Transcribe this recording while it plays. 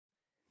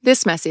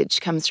This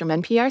message comes from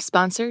NPR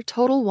sponsor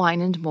Total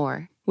Wine &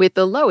 More. With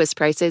the lowest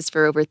prices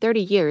for over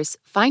 30 years,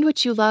 find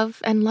what you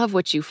love and love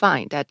what you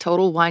find at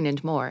Total Wine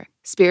 & More.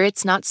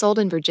 Spirits not sold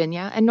in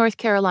Virginia and North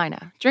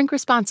Carolina. Drink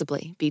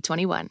responsibly.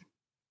 B21.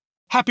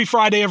 Happy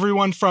Friday,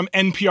 everyone, from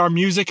NPR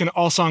Music and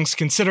All Songs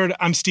Considered.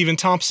 I'm Stephen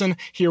Thompson.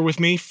 Here with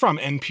me from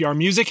NPR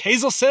Music,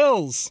 Hazel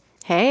Sills.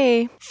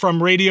 Hey.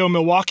 From Radio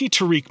Milwaukee,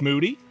 Tariq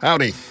Moody.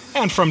 Howdy.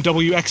 And from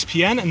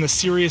WXPN and the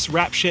Serious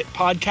Rap Shit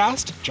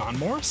podcast, John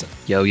Morrison.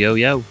 Yo, yo,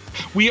 yo.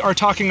 We are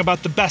talking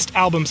about the best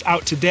albums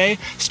out today,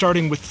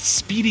 starting with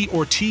Speedy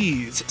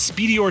Ortiz.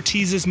 Speedy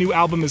Ortiz's new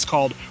album is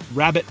called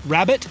Rabbit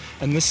Rabbit,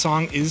 and this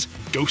song is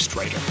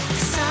Ghostwriter.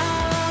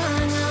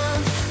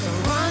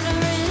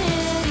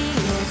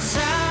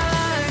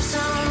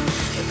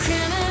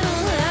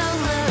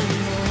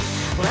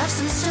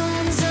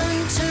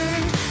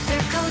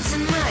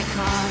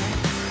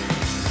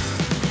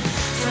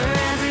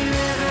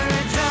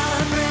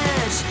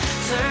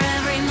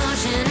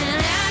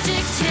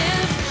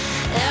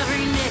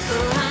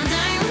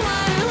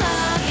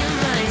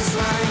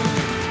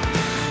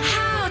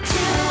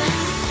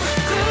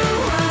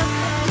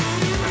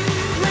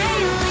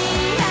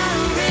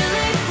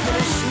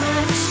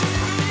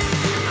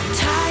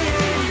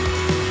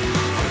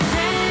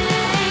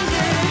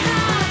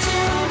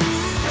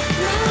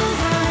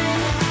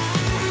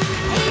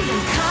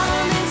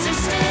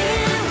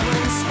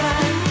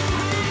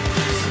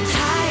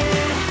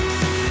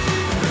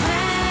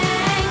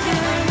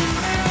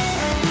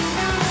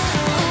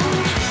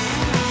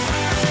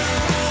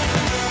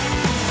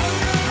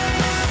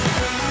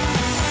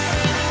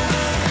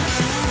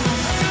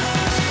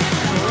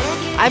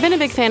 I've been a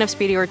big fan of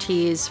Speedy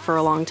Ortiz for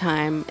a long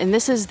time, and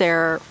this is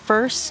their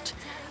first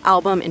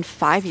album in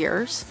 5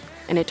 years,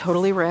 and it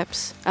totally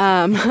rips.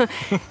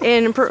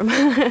 In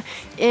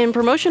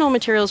promotional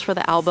materials for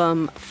the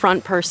album,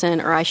 front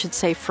person, or I should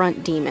say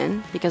front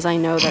demon, because I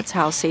know that's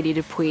how Sadie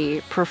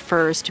Dupuis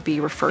prefers to be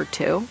referred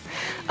to.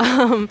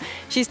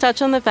 She's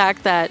touched on the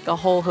fact that a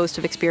whole host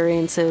of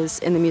experiences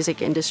in the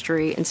music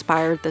industry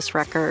inspired this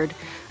record,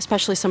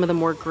 especially some of the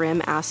more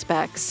grim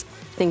aspects.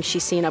 Things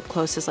she's seen up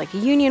close as like a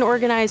union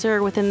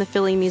organizer within the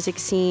Philly music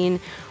scene,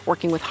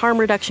 working with harm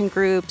reduction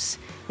groups,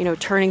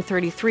 turning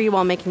 33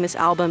 while making this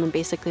album and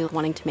basically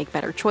wanting to make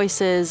better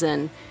choices.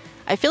 And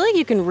I feel like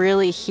you can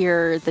really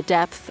hear the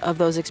depth of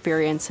those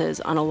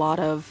experiences on a lot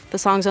of the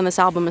songs on this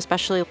album,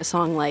 especially a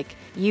song like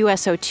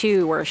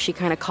USO2, where she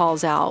kind of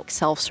calls out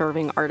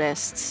self-serving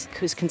artists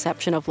whose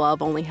conception of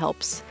love only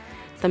helps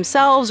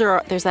themselves,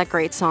 or there's that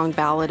great song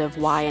Ballad of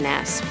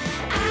Y&S.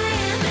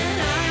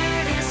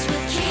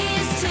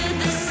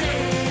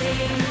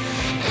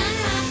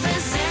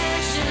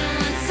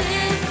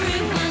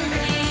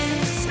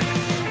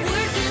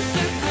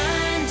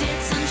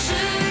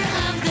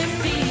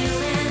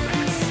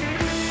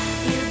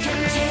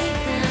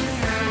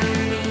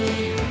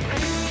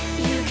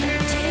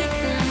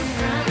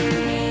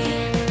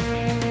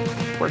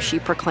 Where she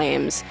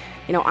proclaims,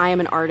 I am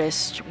an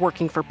artist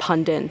working for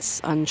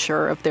pundits,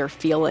 unsure of their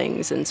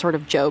feelings, and sort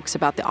of jokes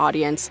about the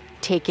audience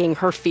taking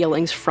her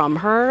feelings from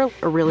her.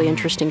 A really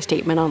interesting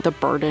statement on the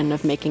burden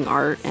of making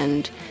art.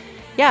 And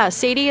yeah,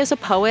 Sadie is a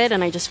poet,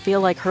 and I just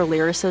feel like her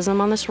lyricism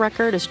on this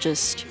record is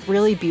just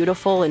really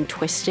beautiful and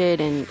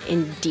twisted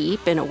and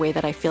deep in a way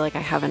that I feel like I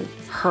haven't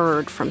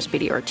heard from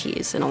Speedy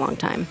Ortiz in a long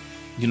time.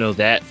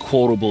 That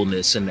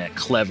quotableness and that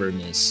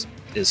cleverness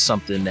is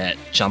something that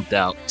jumped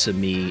out to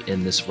me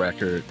in this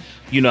record.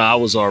 I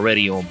was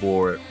already on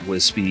board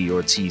with Speedy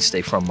Ortiz.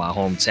 They from my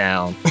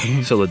hometown,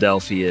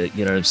 Philadelphia,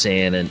 you know what I'm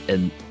saying?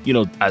 And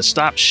I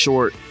stopped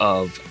short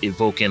of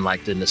evoking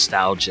like the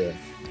nostalgia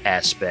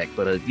aspect,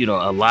 but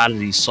a lot of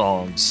these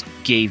songs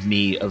gave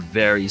me a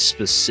very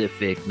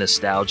specific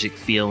nostalgic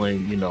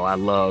feeling. I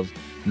love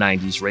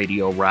 90s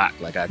radio rock,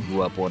 like I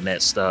grew up on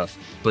that stuff,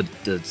 but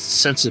the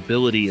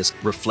sensibility is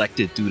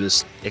reflected through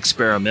this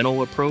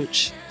experimental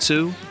approach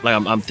too. Like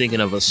I'm thinking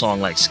of a song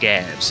like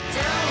Scabs.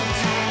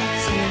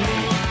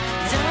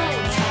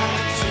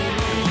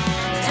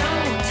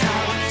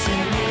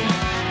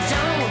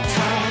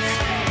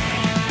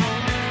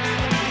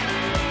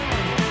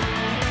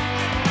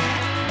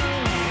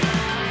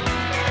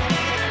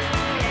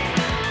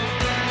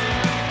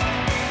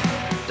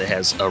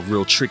 Has a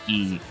real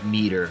tricky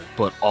meter,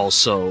 but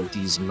also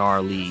these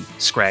gnarly,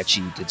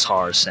 scratchy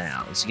guitar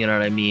sounds. You know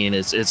what I mean?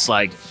 It's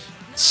like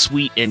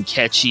sweet and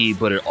catchy,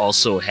 but it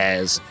also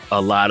has a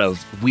lot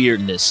of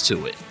weirdness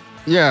to it.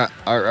 Yeah,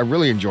 I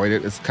really enjoyed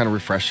it. It's kind of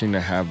refreshing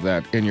to have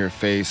that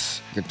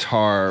in-your-face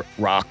guitar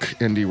rock,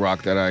 indie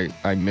rock that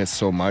I miss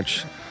so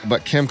much.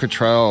 But Kim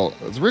Cattrall,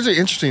 it's a really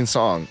interesting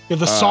song. Yeah,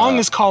 the song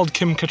is called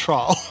Kim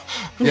Cattrall.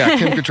 Yeah,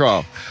 Kim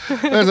Cattrall.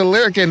 There's a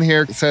lyric in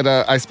here that said,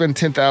 I spend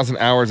 10,000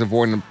 hours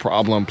avoiding the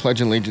problem,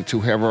 pledging allegiance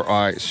to whoever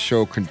I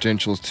show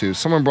credentials to.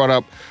 Someone brought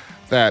up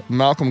that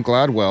Malcolm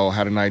Gladwell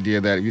had an idea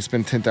that if you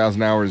spend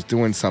 10,000 hours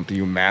doing something,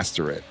 you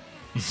master it.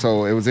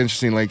 So it was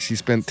interesting, like she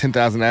spent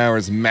 10,000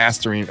 hours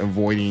mastering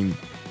avoiding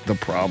the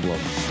problem.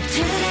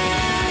 Today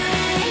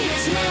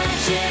is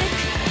magic.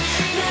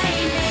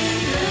 They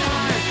name the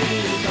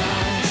heartbeat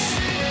bars.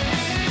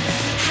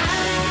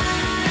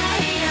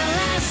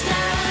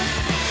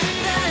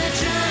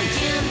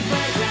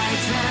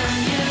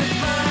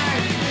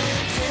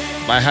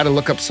 I had to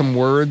look up some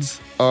words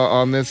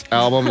on this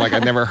album, like I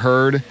never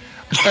heard.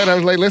 And I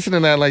was like listening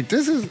to that, like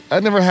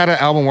I never had an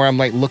album where I'm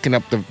like looking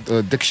up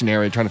the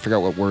dictionary trying to figure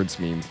out what words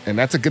mean. And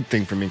that's a good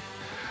thing for me.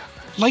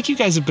 Like you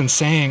guys have been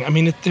saying, I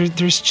mean,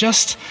 there's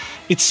just,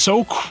 it's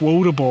so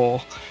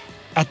quotable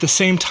at the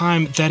same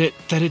time that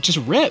it just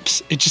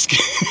rips. It just,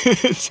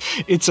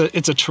 it's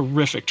a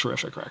terrific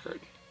record.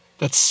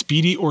 That's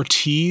Speedy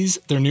Ortiz.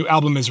 Their new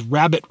album is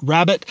Rabbit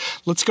Rabbit.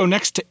 Let's go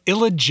next to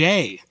Illa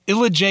J.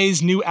 Illa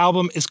J's new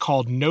album is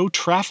called No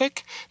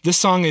Traffic. This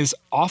song is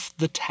Off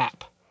the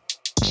Tap.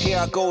 Here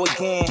I go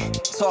again,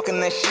 talking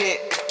that shit.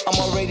 I'm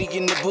already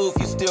in the booth,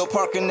 you still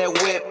parking that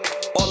whip.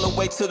 All the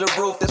way to the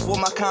roof, that's where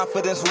my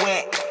confidence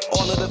went.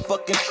 All of the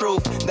fucking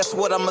truth, that's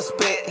what I'ma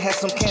spit. Had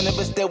some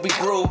cannabis that we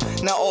grew,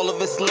 now all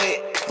of it's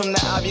lit. From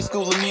the Ivy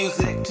School of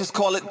Music, just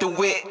call it the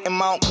wit. And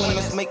Mount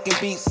Clemens making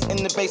beats in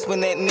the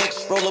basement at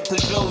Nick's. Roll up to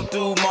Joe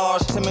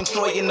Dumars, Tim and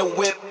Troy in the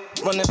whip.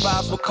 Running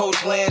vibes with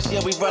Coach Lance,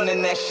 yeah, we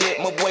running that shit.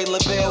 My boy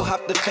LaBelle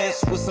hopped the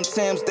fence with some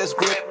Timbs that's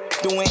grip.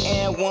 Doing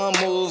and one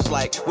moves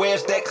like,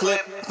 where's that clip?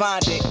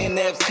 Find it,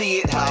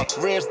 NFT it, how?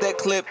 Where's that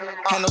clip?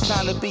 Had no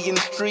time to be in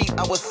the street,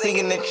 I was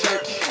singing in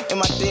church. And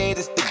my dad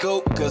is the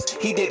GOAT, cause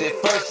he did it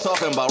first.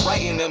 Talking about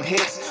writing them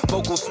hits,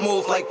 vocal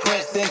smooth like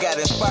Prince. Then got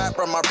inspired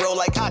from my bro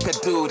like I could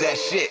do that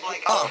shit.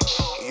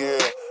 Yeah,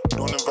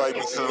 don't invite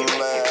me to the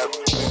lab.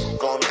 Nigga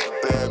gone to the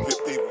dab, hit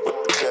people with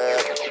the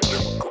jab.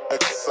 Lyrical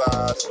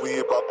exercise, we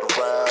about to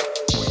rap.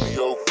 We be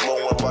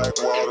overflowing like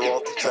water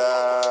off the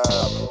tap.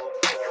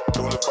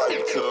 Don't invite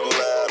me to the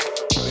lab.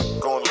 Nigga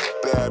gone to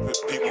the dab,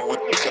 hit people with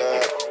the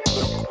jab.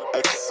 Lyrical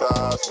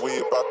exercise, we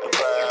about to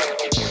rap.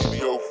 We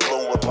be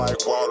overflowing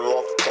like water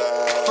off the tap.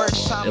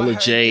 Illa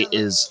J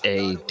is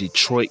a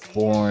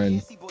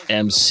Detroit-born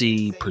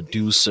MC,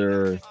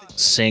 producer,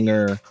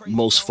 singer.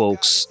 Most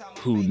folks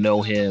who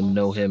know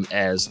him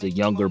as the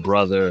younger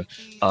brother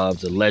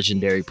of the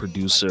legendary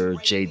producer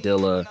Jay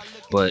Dilla.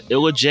 But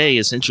Illa J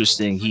is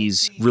interesting.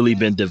 He's really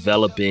been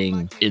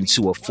developing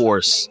into a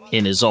force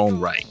in his own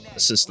right.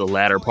 Since the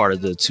latter part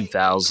of the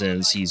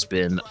 2000s, he's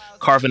been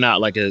carving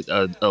out like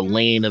a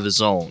lane of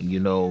his own, you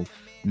know,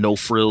 no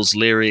frills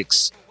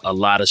lyrics, a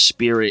lot of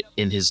spirit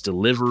in his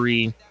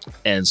delivery,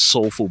 and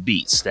soulful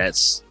beats.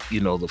 That's,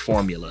 you know, the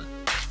formula.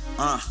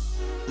 I'm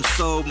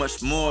so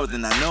much more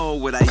than I know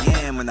what I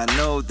am, and I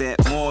know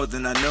that more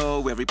than I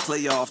know every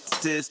playoff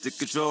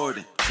statistic of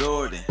Jordan.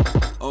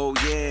 Oh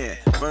yeah,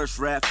 first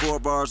rap 4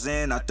 bars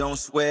in, I don't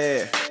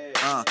swear.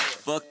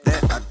 Fuck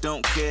that, I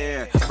don't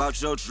care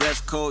about your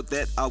dress code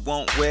that I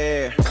won't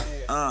wear.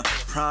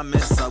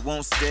 Promise I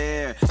won't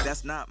stare.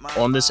 That's not my.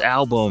 On this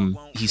album,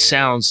 he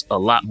sounds a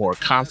lot more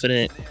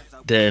confident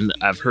than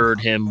I've heard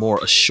him, more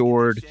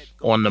assured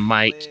on the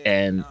mic.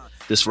 And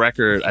this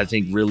record, I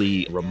think,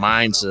 really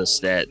reminds us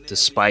that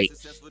despite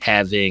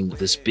having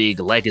this big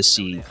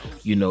legacy,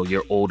 you know,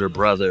 your older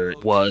brother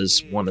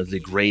was one of the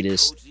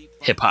greatest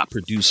hip-hop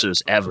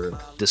producers ever.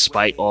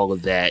 Despite all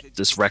of that,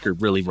 this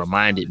record really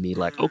reminded me,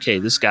 like, okay,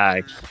 this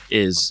guy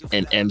is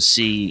an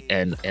MC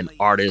and an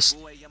artist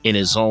in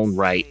his own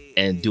right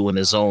and doing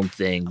his own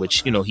thing,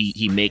 which, you know,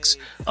 he makes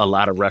a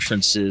lot of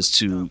references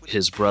to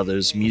his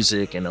brother's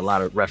music and a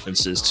lot of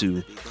references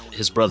to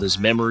his brother's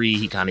memory.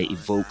 He kind of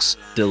evokes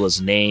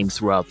Dilla's name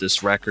throughout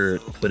this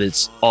record, but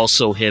it's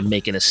also him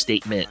making a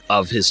statement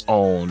of his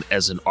own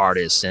as an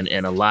artist. And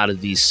a lot of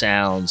these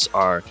sounds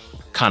are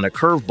kind of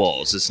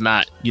curveballs. It's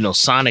not, you know,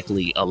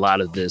 sonically, a lot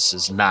of this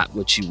is not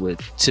what you would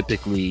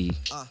typically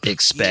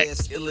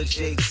expect.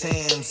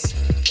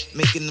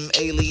 Making them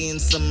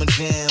aliens summer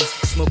jams,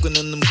 smoking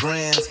on them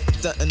grams,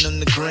 stunting on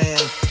the gram,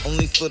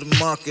 only for the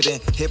marketing,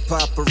 hip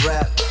hop or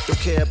rap, don't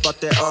care about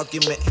that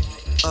argument.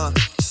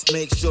 Just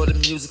make sure the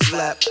music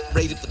slap,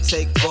 ready for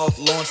takeoff,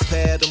 launch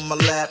pad on my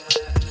lap.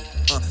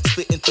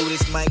 Spitting through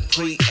this mic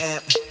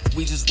preamp,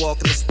 we just walk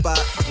in the spot,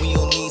 we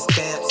don't need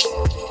stamps.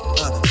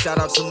 Shout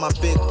out to my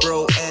big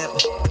bro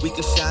amp, we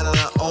can shine on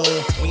our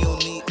own, we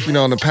don't need. You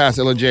know, in the past,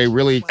 Illa J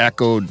really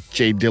echoed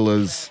Jay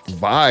Dilla's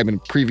vibe in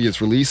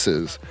previous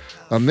releases.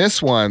 On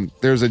this one,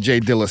 there's a Jay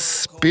Dilla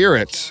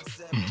spirit,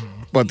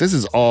 but this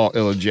is all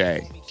Illa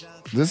J.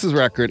 This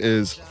record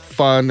is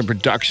fun, the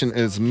production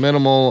is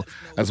minimal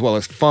as well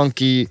as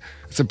funky.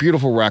 It's a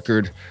beautiful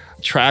record.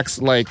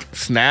 Tracks like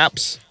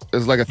Snaps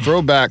is like a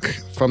throwback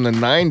from the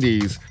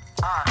 90s.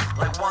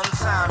 Like one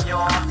time,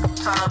 y'all,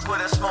 trying to put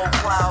a smoke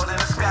cloud in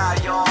the sky,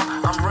 y'all.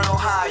 I'm real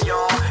high,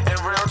 y'all, in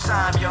real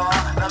time, y'all.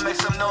 Now make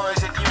some noise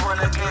if you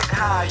wanna get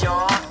high,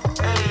 y'all.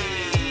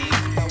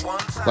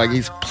 Like,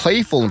 he's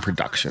playful in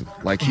production.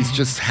 Like, he's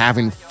just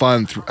having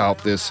fun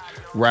throughout this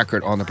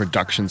record on the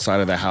production side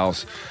of the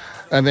house.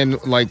 And then,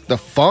 like, the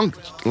funk,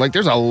 like,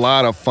 there's a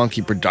lot of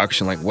funky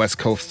production, like West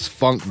Coast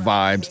funk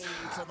vibes,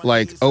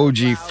 like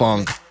OG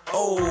funk.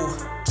 Oh,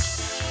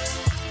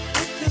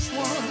 hit this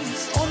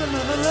once on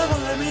another level,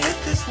 let me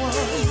hit this once.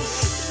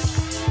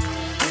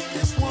 Hit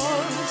this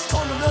once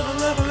on another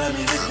level, let me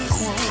hit this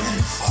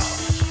once.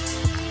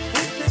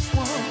 Hit this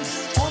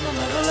once on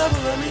another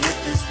level, let me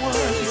hit this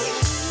once.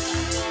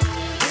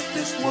 Hit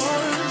this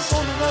once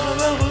on another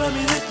level, let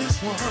me hit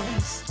this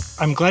once.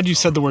 I'm glad you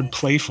said the word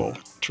playful,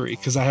 Tree,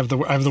 because I have the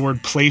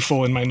word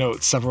playful in my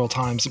notes several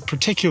times,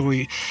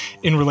 particularly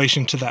in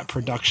relation to that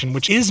production,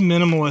 which is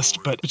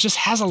minimalist, but it just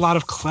has a lot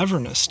of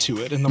cleverness to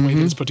it in the way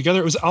that it's put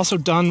together. It was also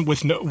done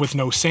with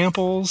no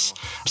samples.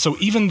 So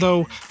even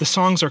though the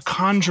songs are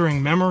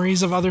conjuring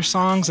memories of other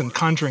songs and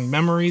conjuring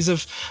memories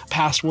of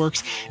past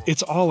works,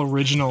 it's all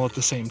original at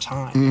the same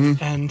time.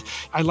 And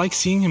I like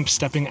seeing him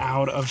stepping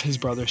out of his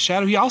brother's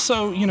shadow. He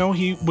also,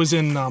 he was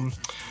in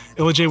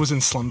Illa J was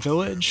in Slum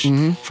Village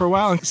for a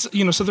while. And,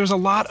 so there's a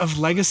lot of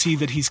legacy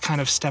that he's kind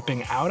of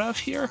stepping out of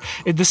here.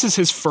 This is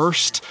his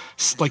first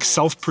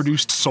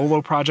self-produced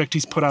solo project.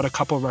 He's put out a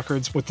couple of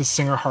records with the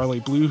singer Harley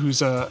Blue,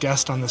 who's a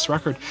guest on this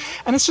record.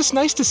 And it's just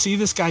nice to see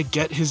this guy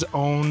get his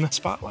own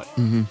spotlight.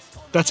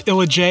 That's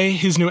Illa J.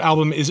 His new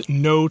album is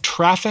No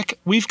Traffic.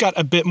 We've got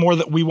a bit more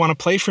that we want to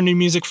play for New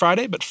Music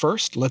Friday, but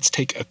first, let's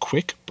take a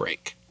quick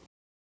break.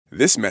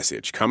 This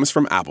message comes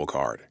from Apple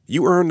Card.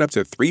 You earn up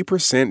to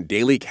 3%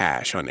 daily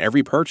cash on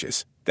every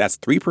purchase. That's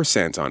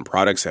 3% on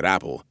products at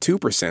Apple,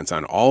 2%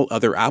 on all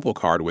other Apple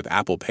Card with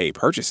Apple Pay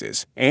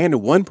purchases, and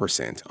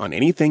 1% on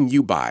anything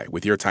you buy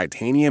with your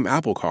titanium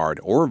Apple Card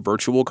or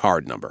virtual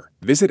card number.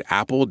 Visit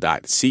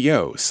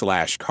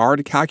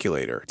apple.co/card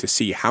calculator to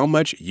see how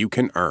much you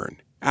can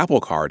earn.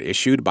 Apple Card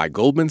issued by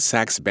Goldman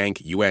Sachs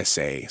Bank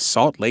USA,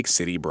 Salt Lake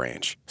City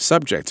branch.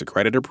 Subject to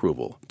credit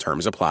approval.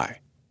 Terms apply.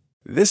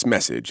 This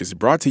message is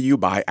brought to you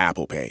by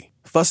Apple Pay.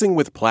 Fussing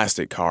with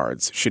plastic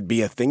cards should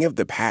be a thing of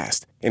the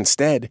past.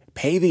 Instead,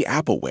 pay the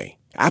Apple way.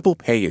 Apple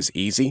Pay is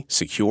easy,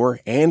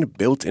 secure, and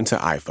built into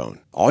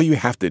iPhone. All you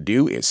have to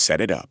do is set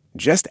it up.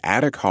 Just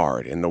add a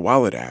card in the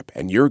Wallet app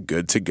and you're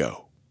good to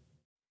go.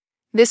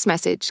 This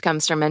message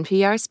comes from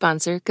NPR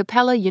sponsor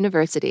Capella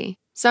University.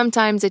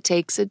 Sometimes it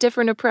takes a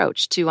different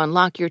approach to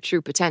unlock your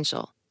true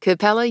potential.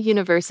 Capella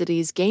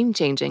University's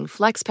game-changing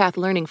FlexPath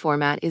learning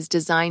format is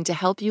designed to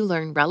help you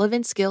learn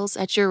relevant skills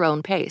at your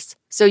own pace,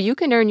 so you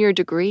can earn your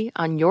degree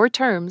on your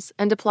terms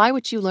and apply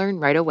what you learn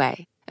right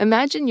away.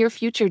 Imagine your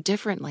future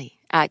differently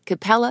at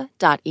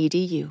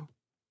capella.edu.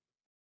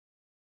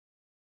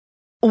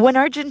 When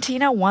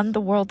Argentina won the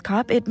World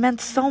Cup, it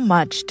meant so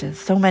much to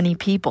so many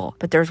people.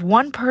 But there's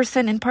one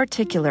person in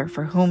particular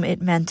for whom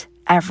it meant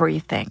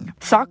everything.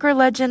 Soccer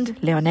legend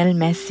Lionel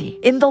Messi.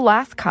 In The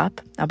Last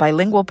Cup, a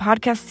bilingual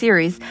podcast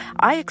series,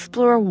 I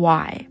explore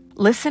why.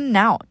 Listen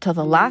now to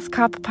The Last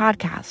Cup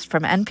podcast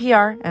from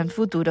NPR and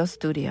Futuro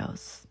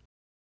Studios.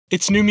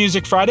 It's New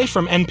Music Friday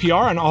from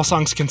NPR and All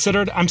Songs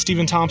Considered. I'm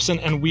Stephen Thompson,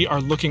 and we are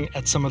looking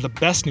at some of the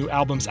best new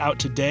albums out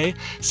today,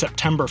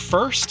 September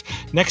 1st.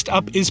 Next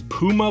up is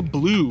Puma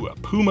Blue.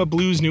 Puma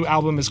Blue's new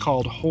album is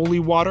called Holy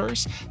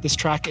Waters. This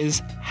track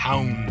is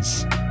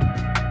Hounds.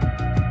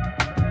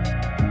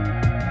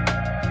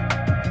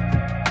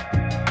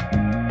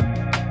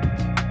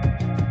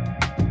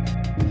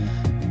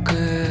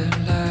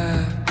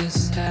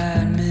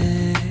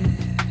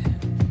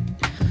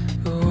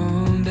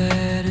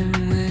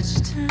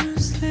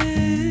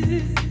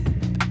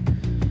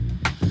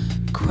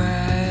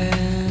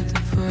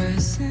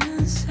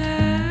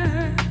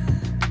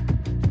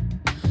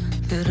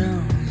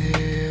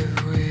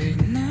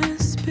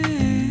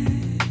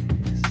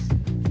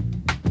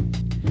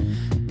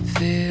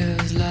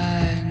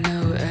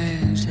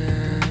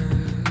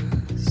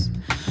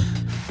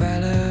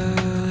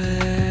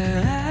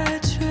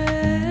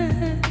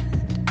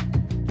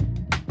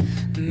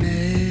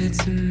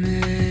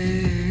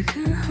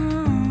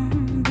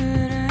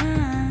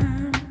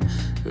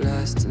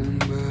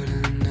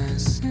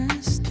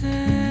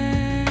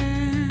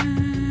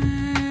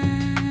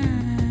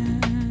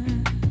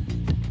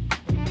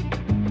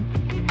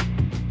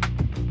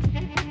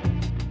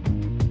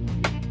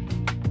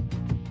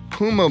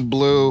 Puma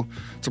Blue.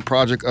 It's a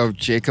project of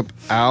Jacob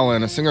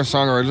Allen, a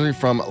singer-songwriter originally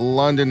from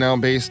London, now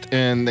based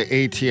in the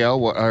ATL,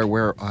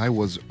 where I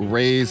was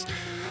raised.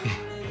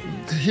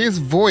 His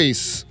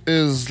voice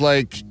is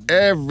like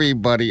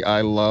everybody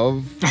I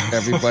love.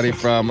 Everybody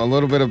from a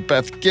little bit of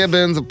Beth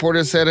Gibbons, a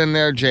Portishead in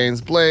there,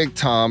 James Blake,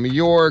 Tom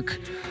York.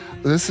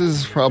 This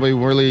is probably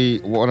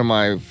really one of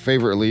my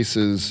favorite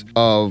releases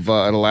of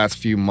the last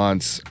few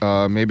months,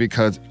 maybe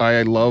because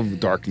I love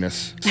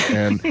darkness.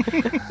 And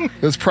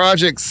this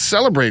project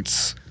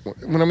celebrates.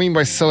 What I mean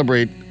by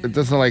celebrate, it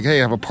doesn't like, hey,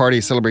 have a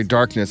party, celebrate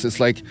darkness. It's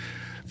like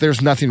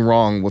there's nothing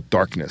wrong with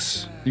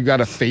darkness. You got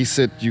to face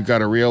it. You got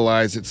to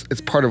realize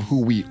it's part of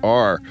who we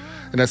are.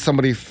 And as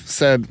somebody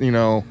said,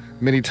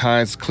 many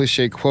times,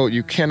 cliche quote,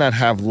 you cannot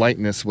have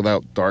lightness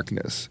without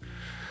darkness.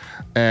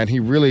 And he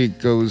really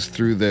goes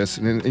through this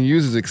and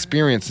uses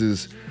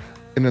experiences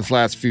in his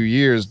last few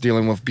years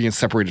dealing with being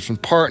separated from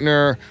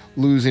partner,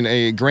 losing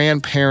a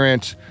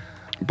grandparent,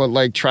 but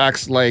like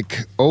tracks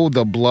like Oh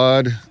the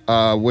Blood,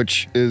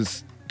 which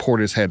is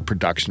Portishead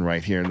production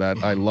right here that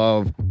I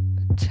love.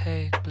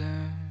 Take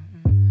bloom,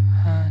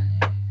 honey,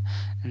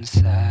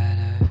 inside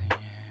of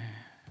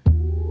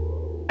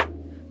you.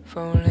 If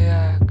only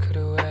I could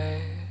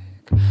awake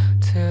to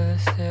the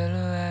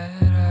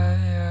silhouette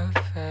of your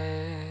face.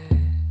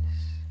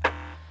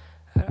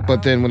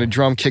 But then when the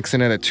drum kicks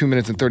in at a 2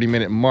 minutes and 30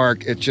 minute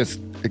mark, it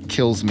just It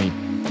kills me.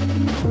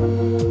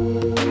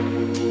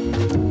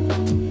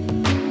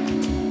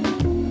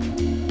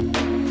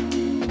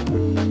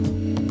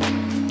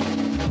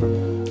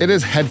 It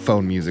is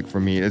headphone music for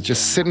me. It's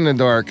just sitting in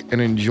the dark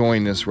and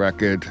enjoying this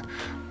record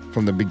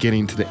from the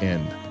beginning to the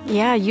end.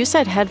 Yeah, you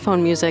said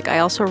headphone music. I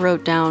also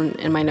wrote down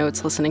in my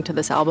notes listening to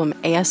this album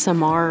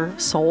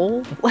ASMR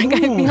soul. Like I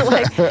feel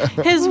like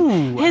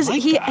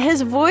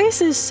his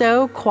voice is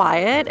so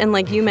quiet, and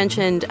like you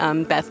mentioned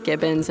Beth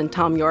Gibbons and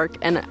Tom York,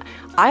 and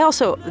I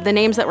also the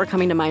names that were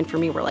coming to mind for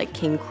me were like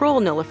King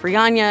Krul, Nila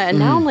Frianya, and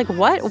now I'm like,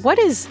 what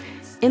is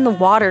in the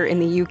water in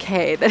the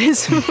UK that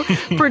is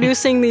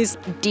producing these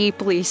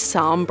deeply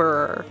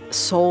somber,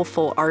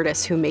 soulful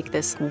artists who make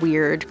this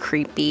weird,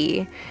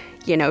 creepy,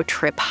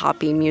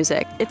 trip-hoppy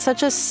music. It's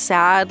such a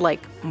sad, like,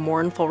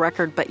 mournful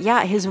record. But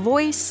yeah, his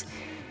voice,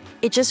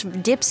 it just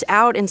dips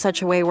out in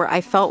such a way where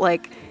I felt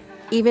like,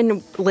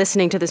 even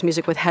listening to this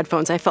music with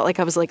headphones, I felt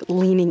like I was, like,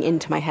 leaning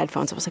into my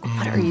headphones. I was like,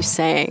 what are you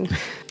saying?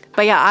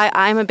 But yeah,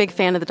 I'm a big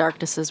fan of The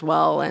Darkness as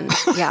well. And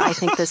yeah, I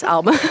think this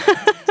album...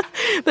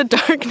 The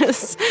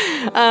Darkness,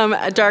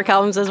 dark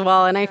albums as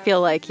well. And I feel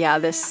like, yeah,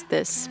 this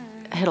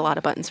hit a lot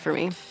of buttons for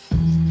me.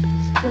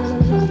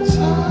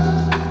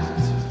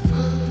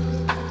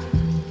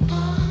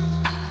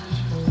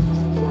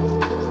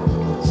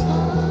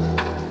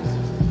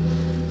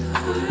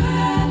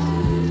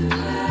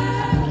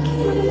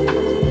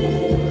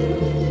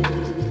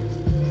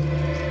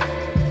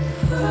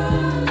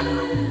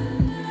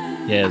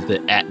 Yeah,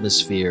 the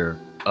atmosphere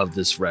of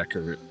this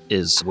record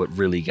is what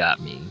really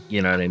got me.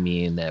 You know what I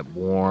mean? That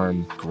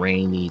warm,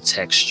 grainy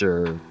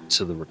texture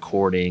to the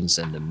recordings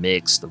and the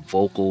mix. The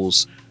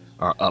vocals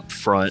are up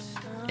front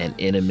and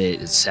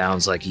intimate. It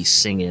sounds like he's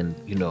singing,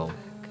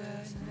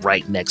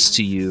 right next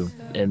to you.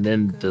 And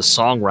then the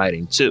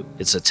songwriting too.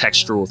 It's a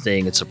textural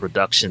thing, it's a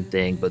production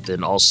thing, but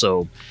then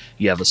also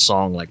you have a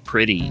song like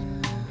Pretty.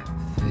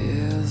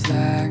 Feels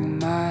like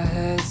my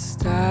head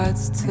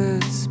starts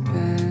to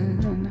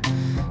spin.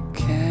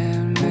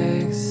 Can't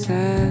make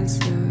sense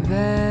of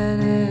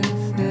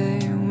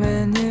anything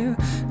when you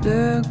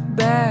look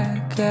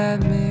back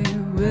at me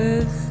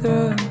with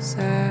those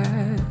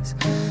eyes,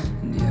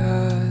 and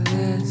you're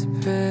this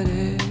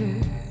pretty.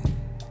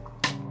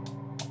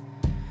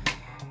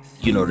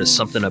 There's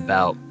something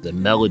about the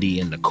melody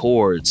and the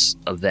chords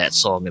of that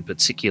song in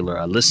particular.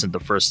 I listened the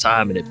first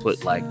time and it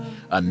put like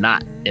a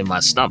knot in my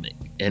stomach.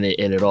 And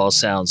it all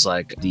sounds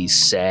like these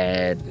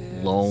sad,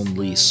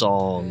 lonely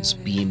songs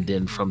beamed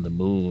in from the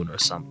moon or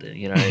something.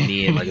 You know what I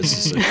mean? Like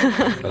it's just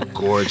a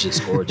gorgeous,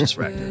 gorgeous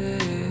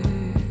record.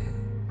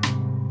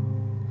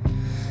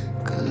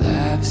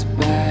 Collapse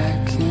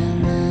back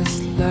in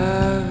this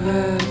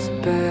lover's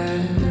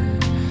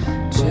bed,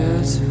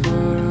 just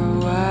for a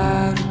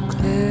while to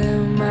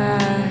clear my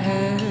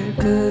head.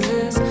 'Cause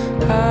it's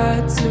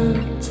hard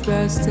to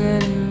trust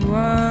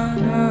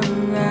anyone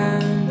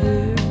around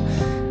you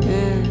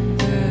in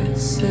the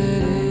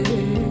city.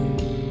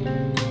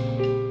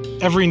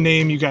 Every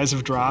name you guys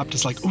have dropped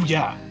is like, oh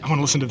yeah, I want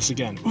to listen to this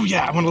again. Oh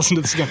yeah, I want to listen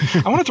to this again.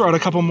 I want to throw out a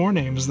couple more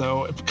names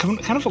though,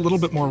 kind of a little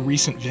bit more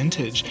recent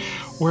vintage,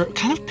 where it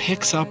kind of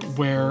picks up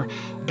where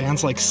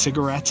bands like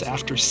Cigarettes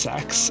After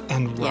Sex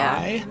and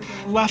Rye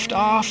left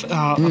off.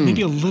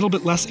 Maybe a little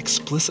bit less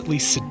explicitly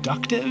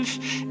seductive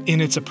in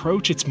its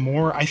approach. It's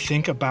more, I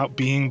think, about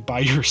being by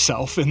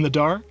yourself in the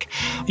dark.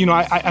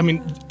 I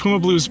mean, Puma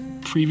Blue's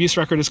previous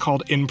record is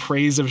called In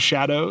Praise of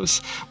Shadows,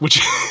 which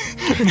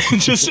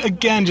just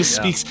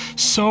speaks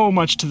so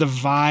much to the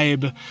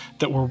vibe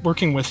that we're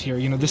working with here.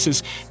 This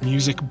is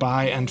music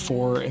by and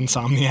for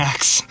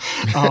insomniacs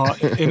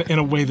in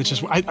a way that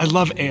just, I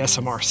love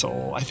ASMR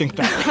soul. I think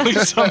that really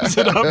sums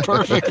it up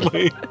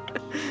perfectly.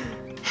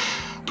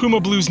 Puma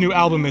Blue's new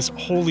album is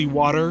Holy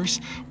Waters.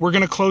 We're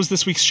going to close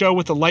this week's show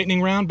with a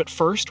lightning round, but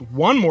first,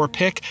 one more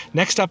pick.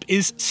 Next up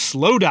is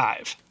Slow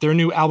Dive. Their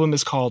new album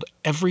is called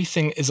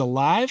Everything is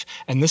Alive,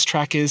 and this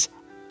track is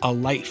A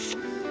Life.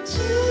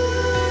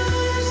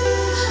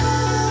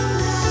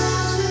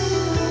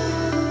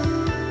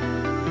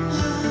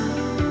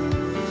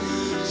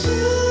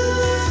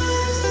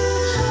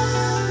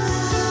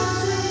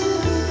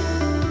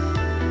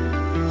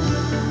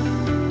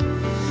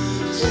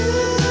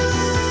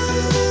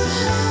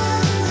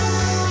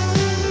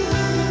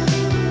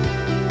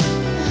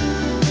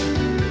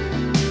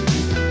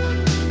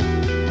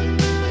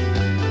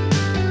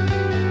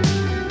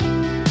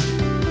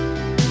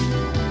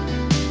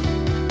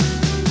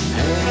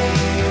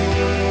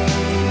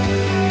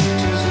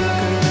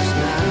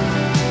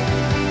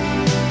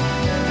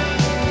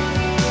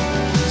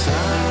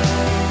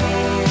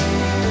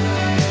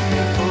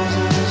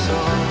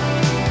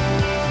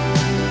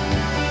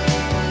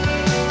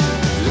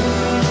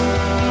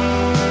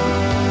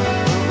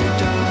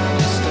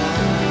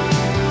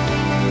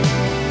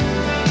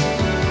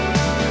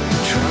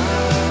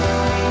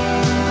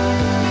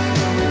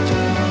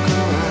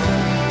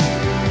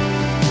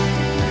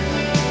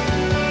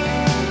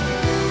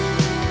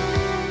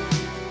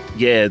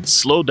 Yeah,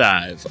 Slow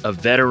Dive, a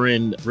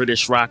veteran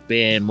British rock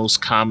band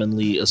most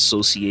commonly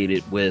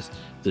associated with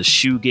the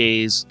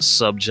shoegaze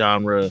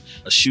subgenre.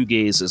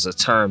 Shoegaze is a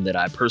term that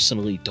I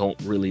personally don't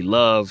really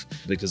love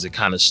because it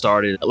kind of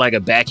started like a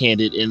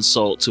backhanded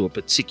insult to a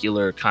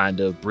particular kind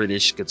of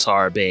British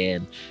guitar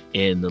band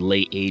in the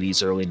late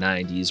 80s, early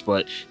 90s.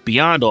 But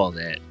beyond all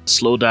that,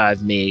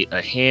 Slowdive made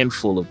a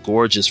handful of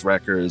gorgeous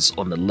records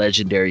on the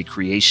legendary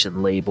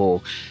Creation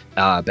label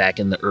back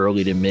in the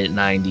early to mid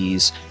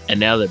 90s. And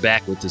now they're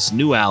back with this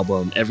new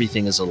album,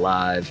 Everything is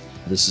Alive.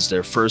 This is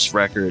their first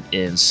record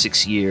in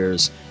 6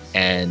 years,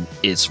 and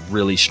it's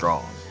really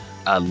strong.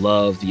 I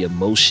love the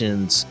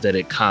emotions that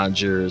it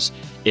conjures.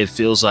 It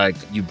feels like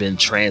you've been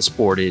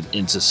transported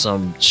into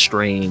some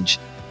strange,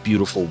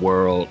 beautiful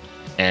world.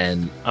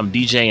 And I'm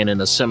DJing in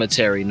a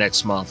cemetery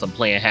next month. I'm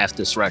playing half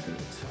this record.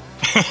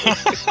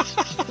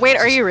 Wait,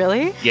 are you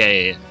really?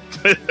 Yeah.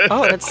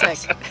 Oh, that's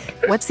sick.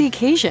 What's the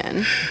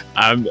occasion?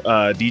 I'm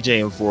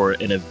DJing for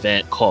an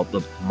event called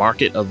the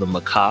Market of the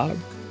Macabre.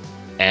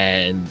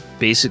 And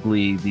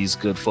basically, these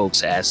good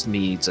folks asked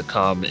me to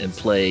come and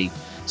play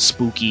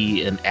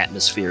spooky and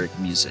atmospheric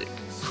music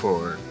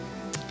for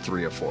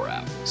 3 or 4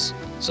 hours.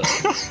 So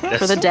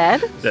for the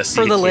dead? That's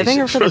for the living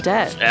or for the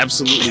dead?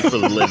 Absolutely for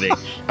the living.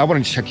 I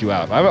want to check you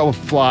out. I will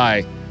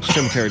fly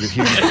cemetery to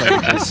hear you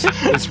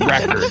play this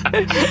record.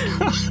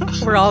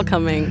 We're all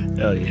coming.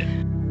 Hell yeah.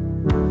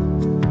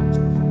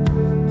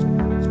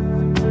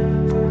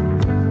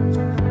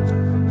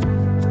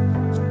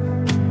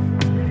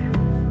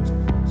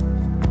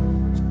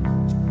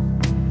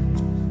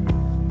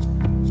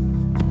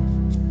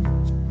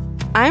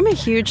 I'm a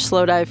huge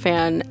Slowdive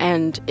fan,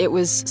 and it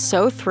was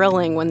so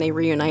thrilling when they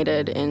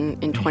reunited in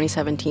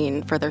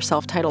 2017 for their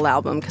self-titled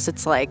album, because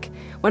it's like,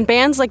 when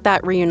bands like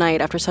that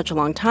reunite after such a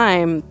long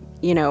time,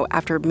 you know,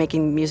 after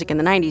making music in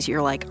the 90s,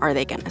 you're like, are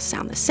they going to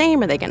sound the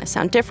same? Are they going to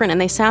sound different? And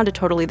they sounded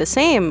totally the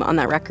same on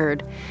that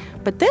record.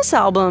 But this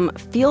album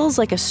feels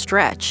like a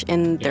stretch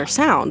in their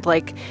sound.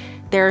 Like,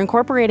 they're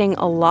incorporating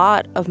a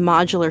lot of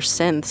modular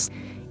synths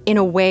in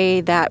a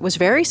way that was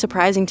very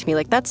surprising to me.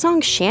 Like, that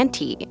song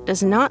Shanty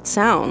does not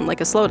sound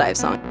like a Slowdive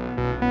song.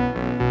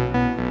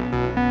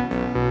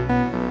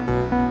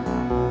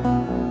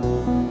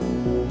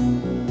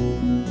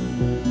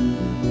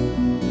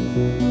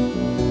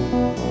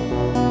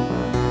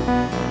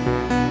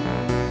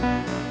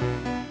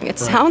 It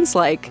sounds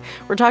like,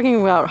 we're talking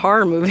about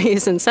horror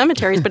movies and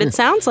cemeteries, but it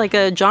sounds like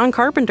a John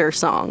Carpenter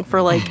song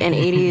for like an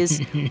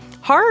 80s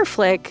horror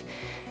flick.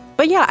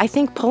 But yeah, I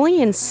think pulling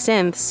in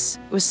synths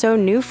was so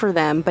new for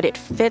them, but it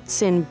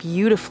fits in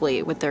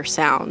beautifully with their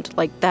sound.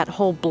 Like, that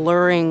whole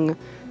blurring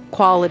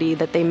quality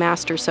that they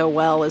master so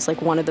well is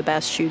like one of the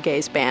best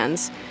shoegaze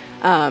bands.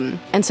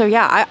 And so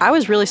yeah, I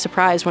was really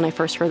surprised when I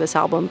first heard this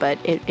album, but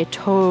it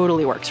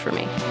totally works for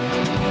me.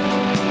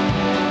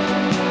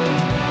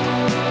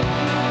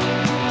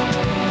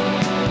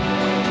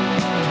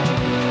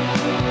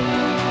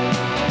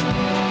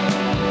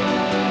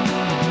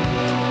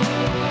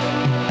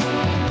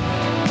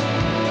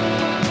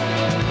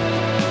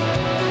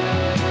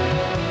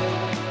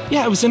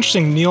 Yeah, it was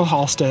interesting. Neil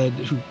Halstead,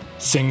 who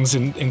sings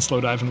in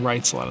Slowdive and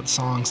writes a lot of the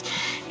songs,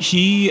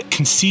 he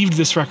conceived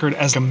this record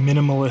as a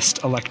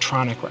minimalist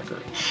electronic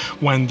record.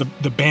 When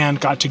the band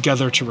got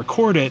together to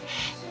record it,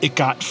 it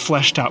got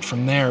fleshed out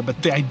from there.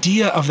 But the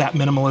idea of that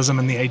minimalism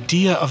and the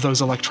idea of those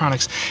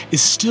electronics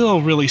is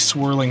still really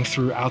swirling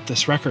throughout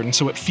this record. And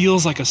so it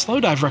feels like a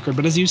Slowdive record.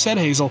 But as you said,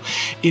 Hazel,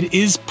 it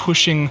is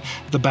pushing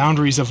the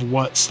boundaries of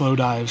what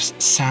Slowdive's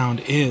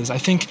sound is. I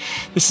think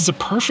this is a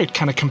perfect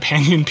kind of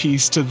companion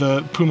piece to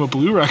the Puma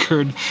Blue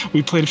record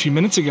we played a few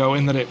minutes ago,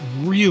 in that it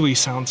really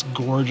sounds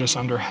gorgeous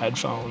under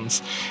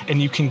headphones.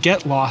 And you can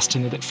get lost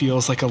in it. It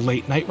feels like a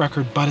late night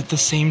record. But at the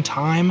same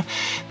time,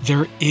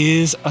 there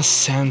is a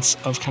sense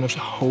of kind of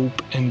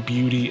hope and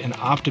beauty and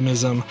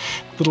optimism,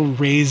 little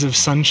rays of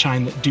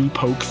sunshine that do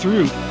poke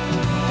through.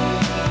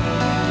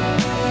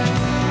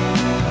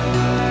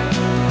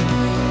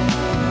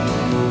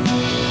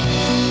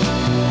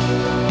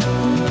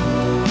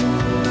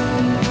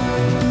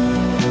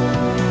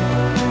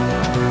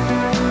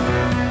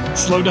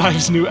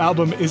 Slowdive's new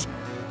album is,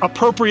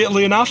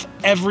 appropriately enough,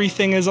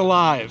 Everything is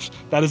Alive.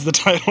 That is the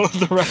title of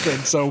the record,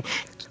 so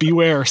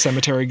beware,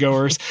 cemetery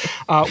goers.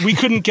 We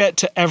couldn't get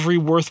to every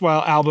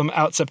worthwhile album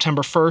out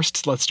September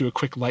 1st. Let's do a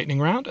quick lightning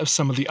round of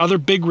some of the other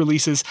big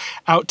releases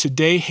out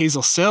today.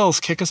 Hazel Sills,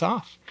 kick us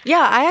off.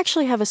 Yeah, I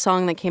actually have a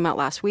song that came out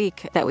last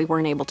week that we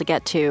weren't able to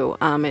get to.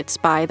 It's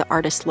by the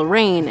artist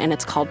Lorraine, and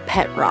it's called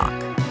Pet Rock.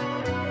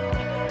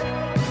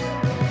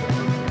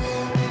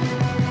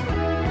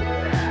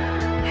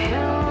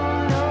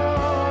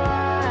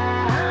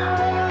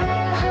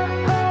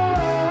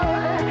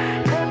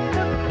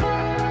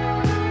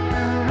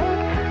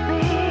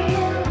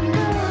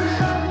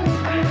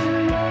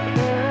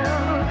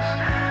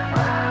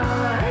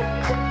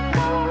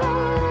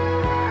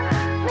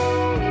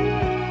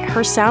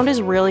 Her sound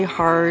is really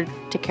hard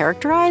to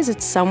characterize.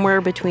 It's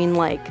somewhere between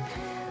like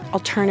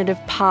alternative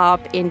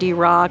pop, indie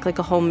rock, like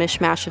a whole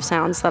mishmash of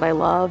sounds that I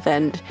love.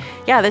 And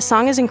yeah, this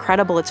song is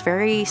incredible. It's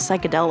very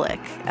psychedelic.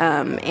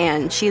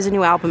 And she has a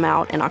new album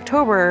out in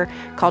October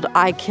called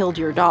I Killed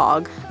Your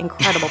Dog.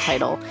 Incredible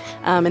title.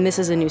 And this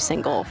is a new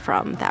single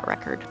from that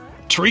record.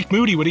 Tariq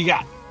Moody, what do you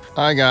got?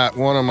 I got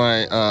one of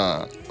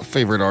my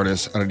favorite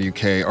artists out of the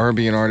UK,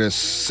 R&B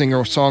artist,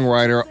 singer,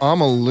 songwriter,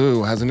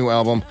 Amalu, has a new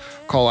album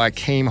called I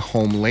Came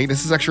Home Late.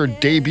 This is actually her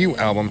debut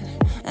album.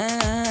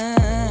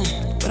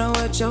 But I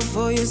watch out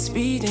for your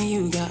speed and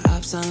you got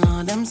ops on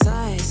all them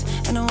sides.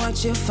 And I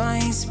watch your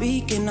fine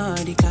speaking,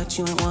 already got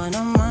you in one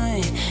of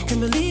mine. Can't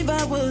believe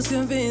I was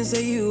convinced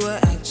that you were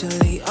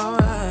actually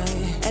alright.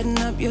 Adding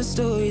up your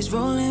stories,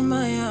 rolling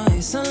my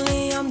eyes,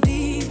 suddenly I'm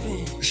deep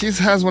in. She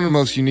has one of the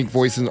most unique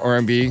voices in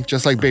R&B,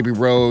 just like Baby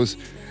Rose.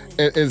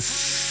 It is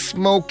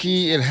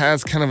smoky. It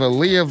has kind of a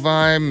Leah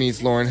vibe,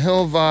 meets Lauryn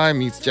Hill vibe,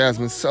 meets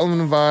Jasmine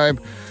Sullivan vibe.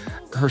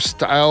 Her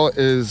style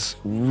is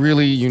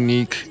really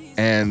unique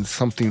and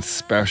something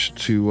special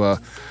to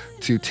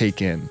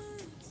take in.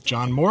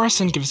 John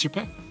Morrison, give us your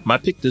pick. My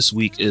pick this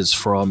week is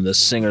from the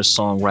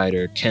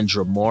singer-songwriter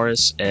Kendra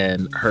Morris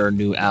and her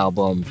new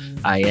album,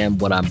 I Am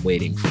What I'm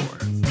Waiting For.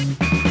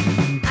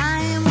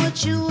 I am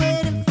what you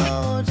waiting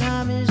for.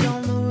 Time is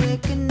on the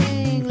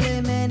reckoning.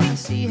 Lemon, I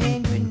see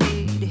hand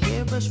grenade.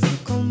 Hairbrush,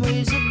 foot comb,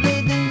 razor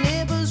blade. The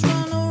neighbors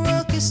run a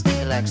ruckus.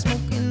 Stay like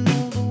smoking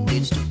all the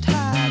weeds too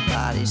tired.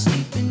 Bodies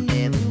sleeping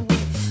everywhere.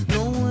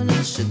 No one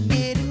else should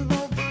get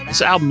involved.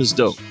 This album is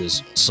dope.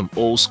 There's some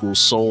old school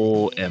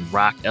soul and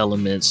rock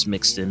elements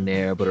mixed in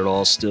there, but it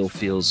all still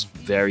feels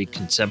very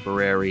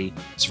contemporary.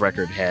 This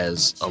record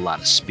has a lot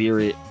of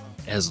spirit,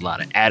 has a lot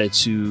of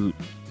attitude,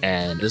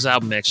 and this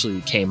album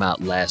actually came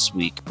out last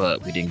week,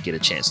 but we didn't get a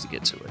chance to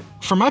get to it.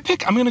 For my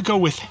pick, I'm going to go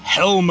with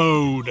Hell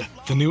Mode,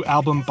 the new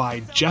album by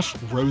Jeff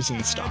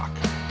Rosenstock.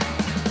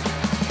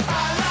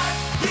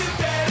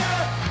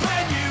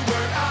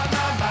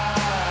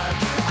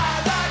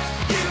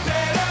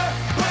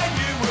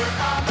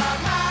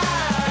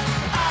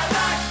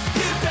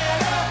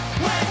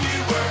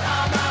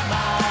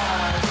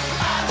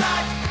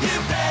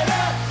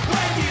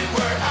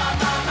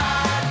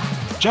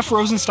 Jeff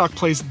Rosenstock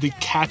plays the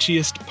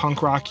catchiest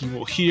punk rock you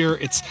will hear.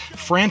 It's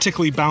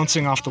frantically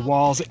bouncing off the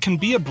walls. It can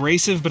be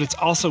abrasive, but it's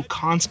also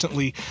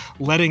constantly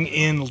letting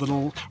in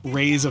little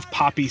rays of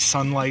poppy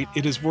sunlight.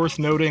 It is worth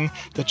noting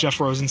that Jeff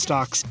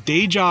Rosenstock's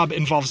day job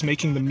involves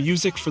making the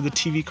music for the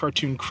TV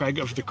cartoon Craig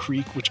of the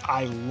Creek, which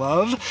I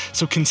love.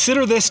 So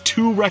consider this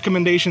 2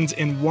 recommendations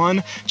in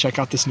one. Check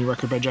out this new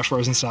record by Jeff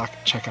Rosenstock.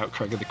 Check out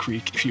Craig of the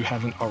Creek if you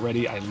haven't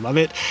already. I love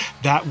it.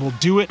 That will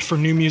do it for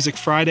New Music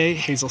Friday.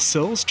 Hazel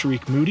Sills,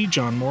 Tariq Moody,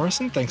 John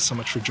Morrison, thanks so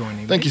much for joining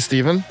me. Thank you,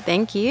 Stephen.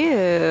 Thank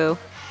you.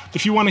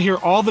 If you want to hear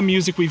all the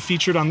music we've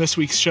featured on this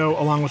week's show,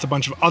 along with a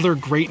bunch of other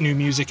great new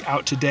music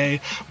out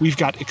today, we've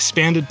got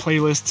expanded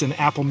playlists in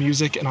Apple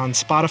Music and on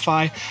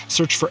Spotify.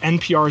 Search for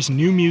NPR's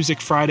New Music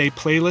Friday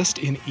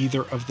playlist in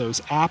either of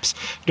those apps.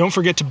 Don't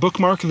forget to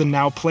bookmark the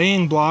Now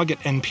Playing blog at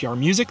NPR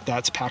Music.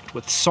 That's packed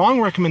with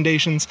song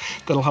recommendations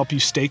that'll help you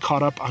stay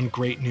caught up on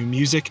great new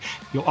music.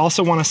 You'll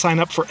also want to sign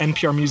up for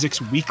NPR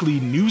Music's weekly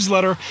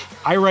newsletter.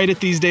 I write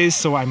it these days,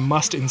 so I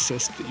must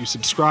insist that you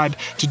subscribe.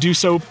 To do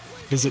so,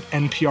 visit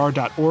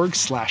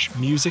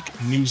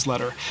npr.org/music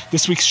newsletter.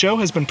 This week's show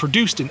has been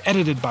produced and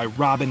edited by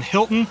Robin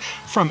Hilton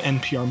from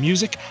NPR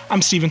Music.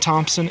 I'm Stephen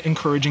Thompson,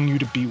 encouraging you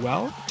to be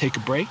well, take a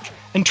break,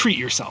 and treat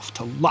yourself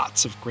to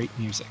lots of great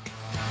music.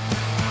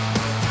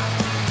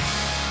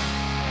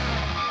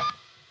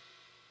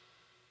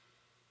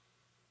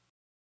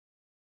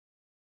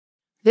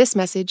 This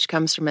message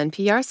comes from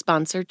NPR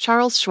sponsor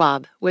Charles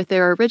Schwab with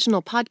their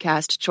original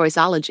podcast,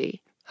 Choiceology.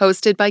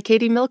 Hosted by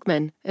Katie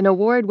Milkman, an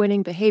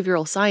award-winning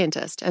behavioral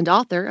scientist and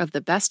author of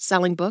the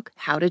best-selling book,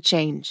 How to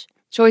Change.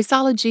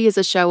 Choiceology is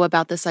a show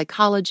about the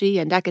psychology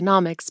and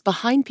economics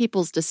behind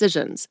people's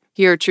decisions.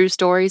 Hear true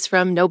stories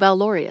from Nobel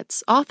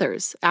laureates,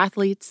 authors,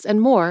 athletes,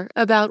 and more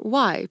about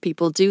why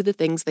people do the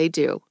things they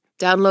do.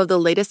 Download the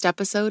latest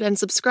episode and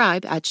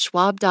subscribe at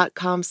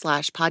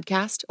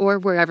schwab.com/podcast or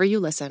wherever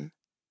you listen.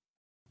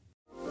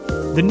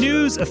 The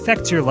news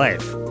affects your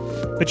life,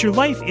 but your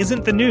life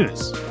isn't the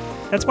news.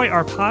 That's why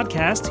our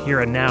podcast,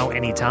 Here and Now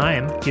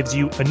Anytime, gives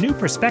you a new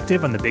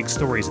perspective on the big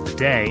stories of the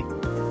day,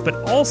 but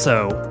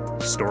also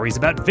stories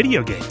about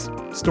video games,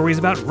 stories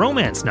about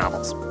romance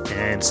novels,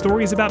 and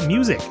stories about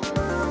music.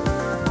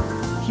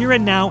 Here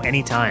and Now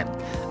Anytime,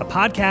 a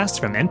podcast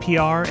from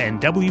NPR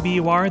and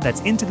WBUR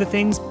that's into the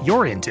things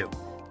you're into,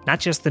 not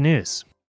just the news.